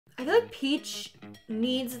I feel like Peach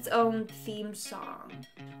needs its own theme song.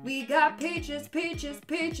 We got Peaches, Peaches,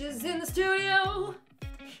 Peaches in the studio.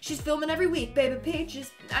 She's filming every week, baby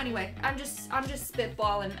Peaches. Anyway, I'm just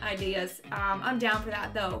spitballing ideas. I'm down for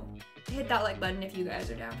that though. Hit that like button if you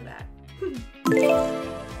guys are down for that.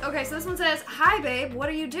 Okay, so this one says, "Hi babe, what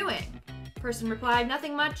are you doing?" Person replied,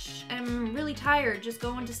 "Nothing much. I'm really tired. Just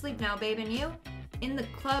going to sleep now, babe. And you?" "In the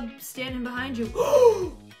club, standing behind you."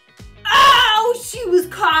 Oh, she was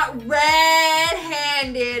caught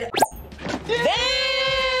red-handed.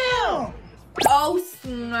 Damn! Oh,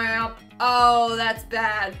 snap. Oh, that's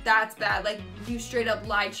bad. That's bad. Like, you straight up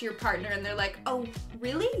lied to your partner and they're like, "Oh,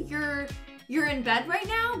 really? You're in bed right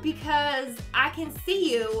now? Because I can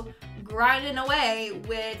see you grinding away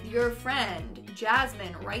with your friend,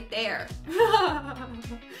 Jasmine, right there."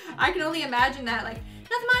 I can only imagine that. Like,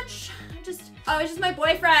 "Nothing much. Oh, it's just my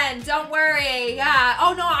boyfriend. Don't worry. Yeah.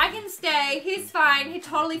 Oh, no, I can stay. He's fine. He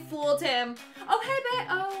totally fooled him. Oh, hey, babe.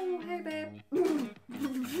 Oh, hey, babe."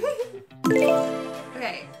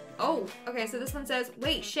 Okay. Oh, okay, so this one says,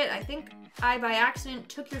 "Wait, shit, I think I, by accident,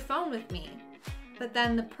 took your phone with me." But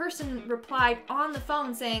then the person replied on the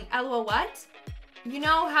phone saying, "LOL, what? You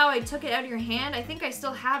know how I took it out of your hand? I think I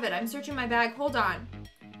still have it. I'm searching my bag. Hold on."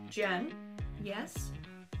 "Jen? Yes?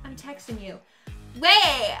 I'm texting you."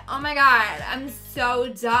 Wait! Oh my god, I'm so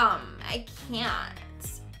dumb. I can't.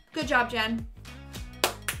 Good job, Jen.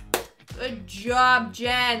 Good job,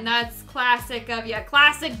 Jen. That's classic of ya.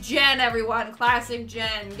 Classic Jen, everyone. Classic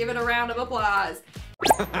Jen. Give it a round of applause.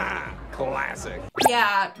 Classic.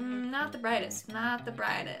 Yeah, not the brightest. Not the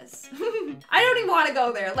brightest. I don't even want to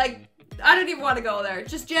go there. Like, I don't even want to go there.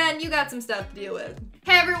 Just Jen, you got some stuff to deal with.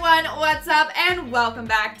 Hey everyone, what's up? And welcome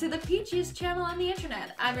back to the Peachiest channel on the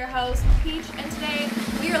internet. I'm your host, Peach, and today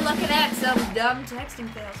we are looking at some dumb texting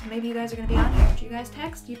fails. Maybe you guys are gonna be on here. Do you guys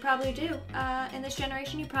text? You probably do. In this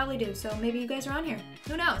generation, you probably do. So maybe you guys are on here.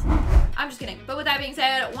 Who knows? I'm just kidding. But with that being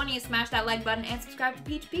said, why don't you smash that like button and subscribe to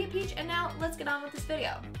Peach Be a Peach, and now let's get on with this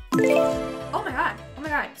video. Oh my god. Oh my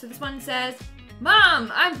god. So this one says,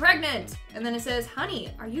 "Mom, I'm pregnant." And then it says,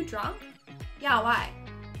 "Honey, are you drunk?" "Yeah, why?"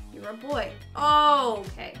 "You're a boy." Oh,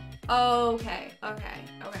 okay. Okay.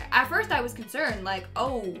 At first I was concerned, like,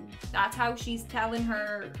 oh, that's how she's telling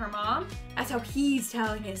her mom? That's how he's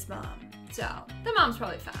telling his mom. So, the mom's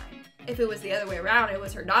probably fine. If it was the other way around, it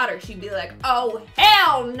was her daughter, she'd be like, "Oh,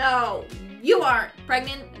 hell no! You aren't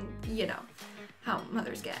pregnant." And you know how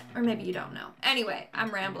mothers get. Or maybe you don't know. Anyway, I'm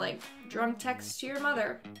rambling. Drunk text to your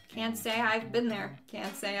mother. Can't say I've been there.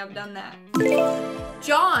 Can't say I've done that.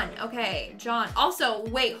 John. Okay, John. Also,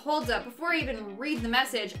 wait, hold up. Before I even read the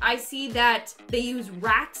message, I see that they use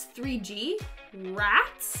Rats 3G.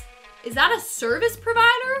 Rats? Is that a service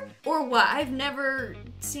provider? Or what? I've never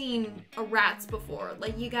seen a Rats before.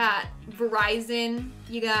 Like, you got Verizon,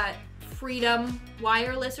 you got Freedom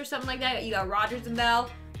Wireless or something like that. You got Rogers and Bell.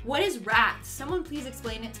 What is Rats? Someone please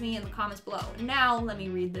explain it to me in the comments below. Now let me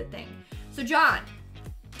read the thing. So John,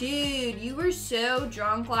 dude, you were so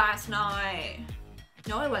drunk last night.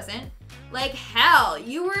 No, I wasn't. Like hell,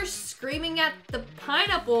 you were screaming at the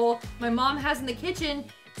pineapple my mom has in the kitchen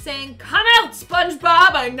saying, "Come out,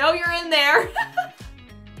 SpongeBob, I know you're in there." And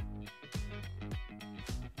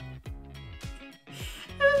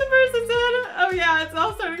the person said, "Oh yeah, it's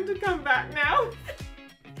all starting to come back now."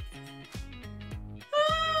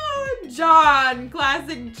 John,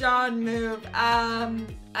 classic John move.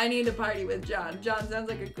 I need to party with John. John sounds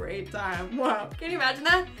like a great time. Wow. Can you imagine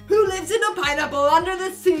that? "Who lives in a pineapple under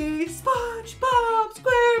the sea? SpongeBob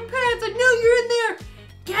SquarePants, I know you're in there.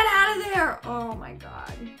 Get out of there." Oh my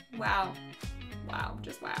god. Wow. Wow.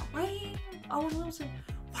 Just wow. Wow. Owen Wilson.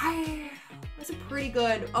 Wow. That's a pretty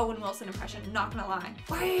good Owen Wilson impression, not gonna lie.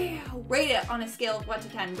 Wow. Rate it on a scale of 1 to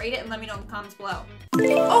 10. Rate it and let me know in the comments below.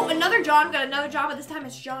 Oh, another John got another John, but this time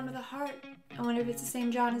it's John with a heart. I wonder if it's the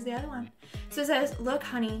same John as the other one. So it says, "Look,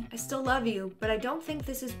 honey, I still love you, but I don't think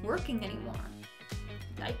this is working anymore."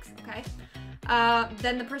 Yikes, okay.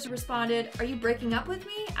 Then the person responded, "Are you breaking up with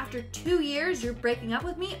me? After 2 years, you're breaking up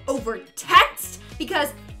with me over text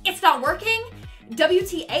because it's not working?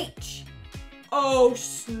 WTH. Oh,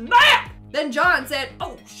 snap! Then John said,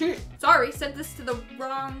 "Oh, shit, sorry, sent this to the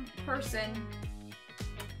wrong person."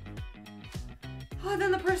 Oh,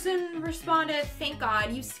 then the person responded, "Thank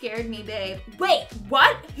God, you scared me, babe." Wait,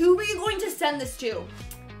 what? Who were you going to send this to?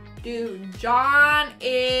 Dude, John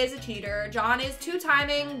is a cheater. John is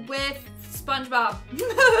two-timing with SpongeBob.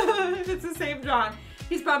 It's the same John.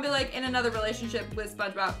 He's probably like in another relationship with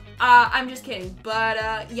SpongeBob. I'm just kidding,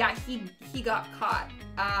 but yeah, he got caught.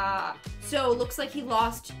 So it looks like he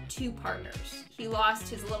lost 2 partners. he lost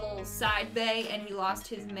his little side bay and he lost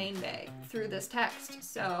his main bay through this text.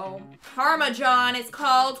 So, Karma John, it's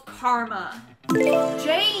called Karma.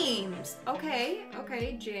 James. Okay,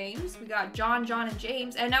 James. We got John, and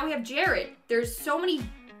James. And now we have Jared. There's so many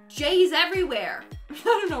J's everywhere. I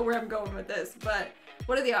don't know where I'm going with this, but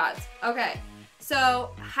what are the odds? Okay, so,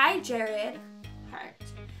 hi Jared. Heart.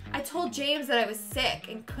 I told James that I was sick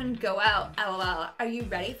and couldn't go out. LOL. Are you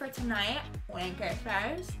ready for tonight? Wanker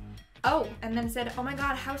first. Oh, and then said, oh my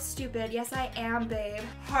god, how stupid. Yes, I am, babe.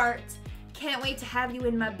 Heart. Can't wait to have you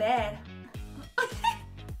in my bed.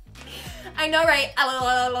 I know, right?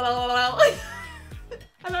 I'm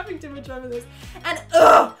having too much fun with this. And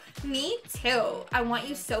ugh, me too. I want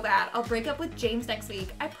you so bad. I'll break up with James next week.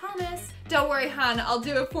 I promise. Don't worry, hon. I'll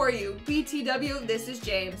do it for you. BTW, this is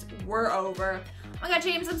James. We're over. Oh my god,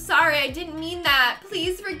 James, I'm sorry. I didn't mean that.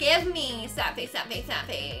 Please forgive me. Sad face, sad face, sad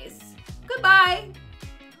face. Goodbye.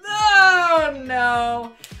 Oh,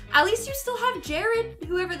 no. At least you still have Jared,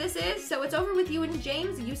 whoever this is, so it's over with you and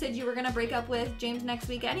James. You said you were gonna break up with James next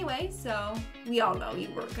week anyway, so we all know you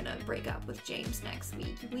weren't gonna break up with James next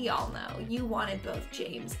week. We all know. You wanted both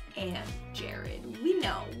James and Jared. We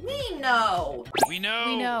know. We know. We know.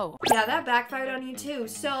 We know. Yeah, that backfired on you too.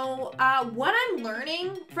 So what I'm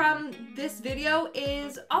learning from this video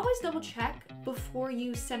is always double check before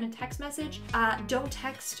you send a text message. Don't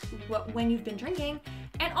text when you've been drinking,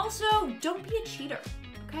 and also don't be a cheater.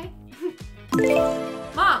 Okay?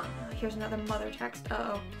 Mom, here's another mother text.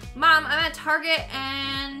 Uh-oh. Mom, I'm at Target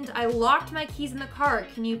and I locked my keys in the car.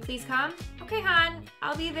 Can you please come? Okay, hon.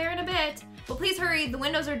 I'll be there in a bit. Well, please hurry. The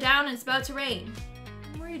windows are down and it's about to rain.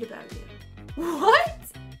 I'm worried about you. What?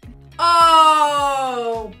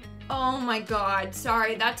 Oh! Oh my god.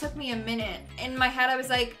 Sorry, that took me a minute. In my head, I was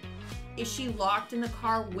like, is she locked in the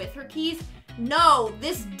car with her keys? No,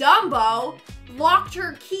 this Dumbo locked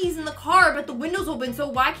her keys in the car, but the window's open, so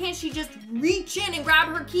why can't she just reach in and grab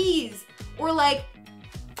her keys? Or like,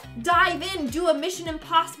 dive in, do a Mission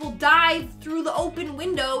Impossible dive through the open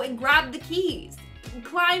window and grab the keys.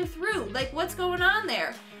 Climb through. Like, what's going on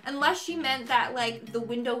there? Unless she meant that, like, the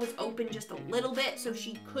window was open just a little bit so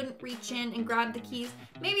she couldn't reach in and grab the keys.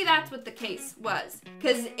 Maybe that's what the case was.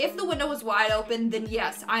 Because if the window was wide open, then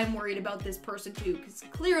yes, I'm worried about this person too. Because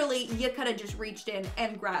clearly, you could have just reached in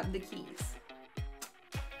and grabbed the keys.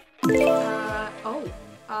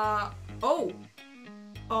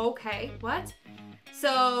 Okay, what?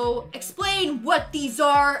 So, explain what these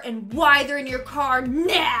are and why they're in your car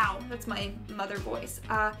now! That's my mother voice.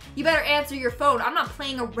 You better answer your phone. I'm not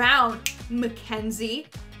playing around, Mackenzie.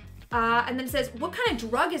 And then it says, what kind of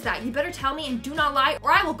drug is that? You better tell me and do not lie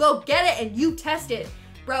or I will go get it and you test it.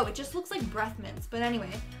 Bro, it just looks like breath mints, but anyway.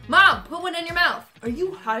 Mom, put one in your mouth. Are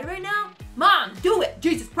you high right now? Mom, do it!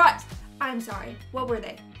 Jesus Christ! I'm sorry. What were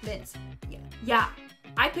they? Mints. Yeah.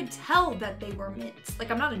 I could tell that they were mints.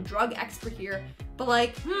 Like, I'm not a drug expert here, but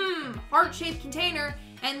like, heart-shaped container,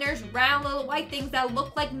 and there's round little white things that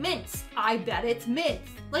look like mints. I bet it's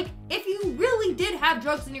mints. Like, if you really did have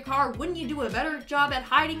drugs in your car, wouldn't you do a better job at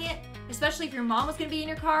hiding it? Especially if your mom was gonna be in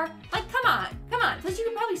your car? Like, come on. Plus you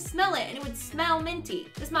could probably smell it, and it would smell minty.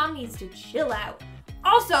 This mom needs to chill out.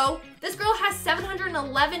 Also, this girl has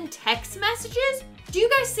 711 text messages? Do you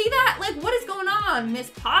guys see that? Like, what is going on? Miss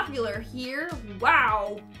Popular here.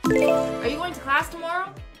 Wow. Are you going to class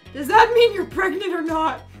tomorrow? Does that mean you're pregnant or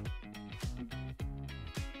not?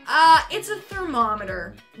 It's a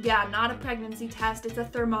thermometer. Yeah, not a pregnancy test. It's a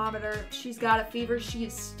thermometer. She's got a fever. She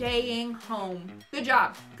is staying home. Good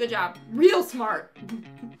job. Good job. Real smart.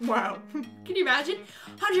 Wow. Can you imagine?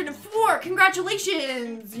 104.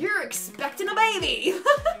 Congratulations. You're expecting a baby.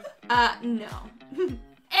 No.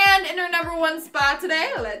 And in our number one spot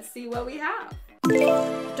today, let's see what we have.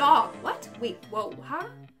 Dog. What? Wait, whoa, huh?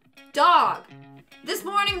 Dog. This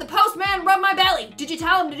morning, the postman rubbed my belly. Did you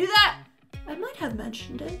tell him to do that? I might have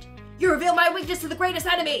mentioned it. You reveal my weakness to the greatest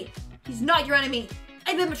enemy. He's not your enemy.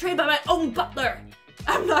 I've been betrayed by my own butler.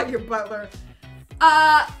 I'm not your butler.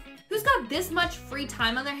 Who's got this much free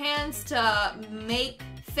time on their hands to make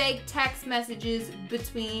fake text messages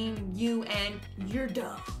between you and your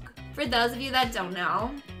dog? For those of you that don't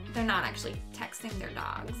know, they're not actually texting their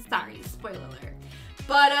dogs. Sorry, spoiler alert.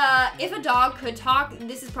 But if a dog could talk,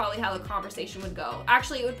 this is probably how the conversation would go.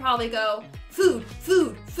 Actually, it would probably go, food,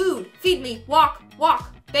 food, food, feed me, walk,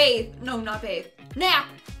 walk, bathe. No, not bathe. Nap,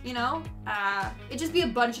 you know? It'd just be a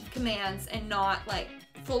bunch of commands and not like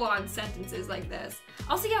full-on sentences like this.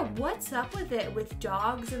 Also, yeah, what's up with it with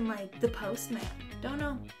dogs and like the postman? Don't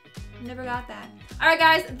know. Never got that. Alright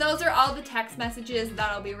guys, those are all the text messages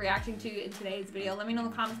that I'll be reacting to in today's video. Let me know in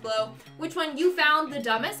the comments below which one you found the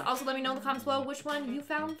dumbest. Also let me know in the comments below which one you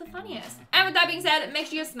found the funniest. And with that being said, make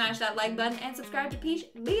sure you smash that like button and subscribe to Peach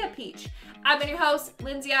Be a Peach. I've been your host,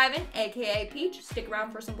 Lindsay Ivan, aka Peach. Stick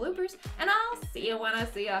around for some bloopers, and I'll see you when I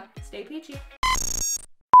see ya. Stay peachy.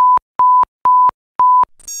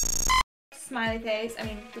 Smiley face. I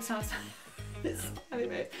mean, this sounds smiley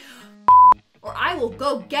face. Or I will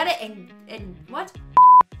go get it and what?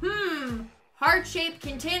 Heart-shaped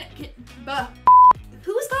container.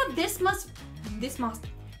 Who's got this must?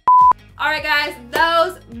 Alright guys,